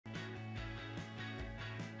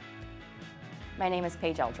My name is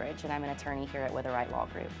Paige Eldridge, and I'm an attorney here at Witherite Law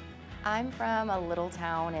Group. I'm from a little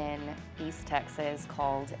town in East Texas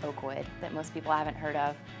called Oakwood that most people haven't heard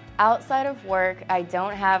of. Outside of work, I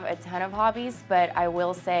don't have a ton of hobbies, but I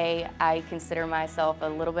will say I consider myself a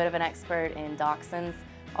little bit of an expert in Dachshunds.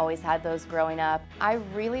 Always had those growing up. I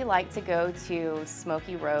really like to go to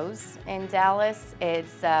Smoky Rose in Dallas.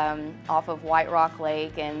 It's off of White Rock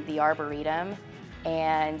Lake and the Arboretum,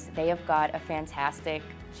 and they have got a fantastic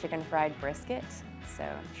chicken fried brisket, so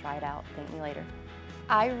try it out. Thank me later.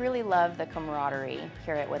 I really love the camaraderie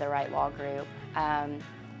here at Witherite Law Group.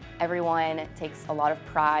 Everyone takes a lot of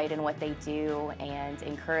pride in what they do and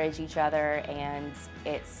encourage each other, and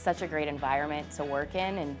it's such a great environment to work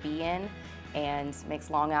in and be in, and makes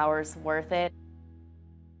long hours worth it.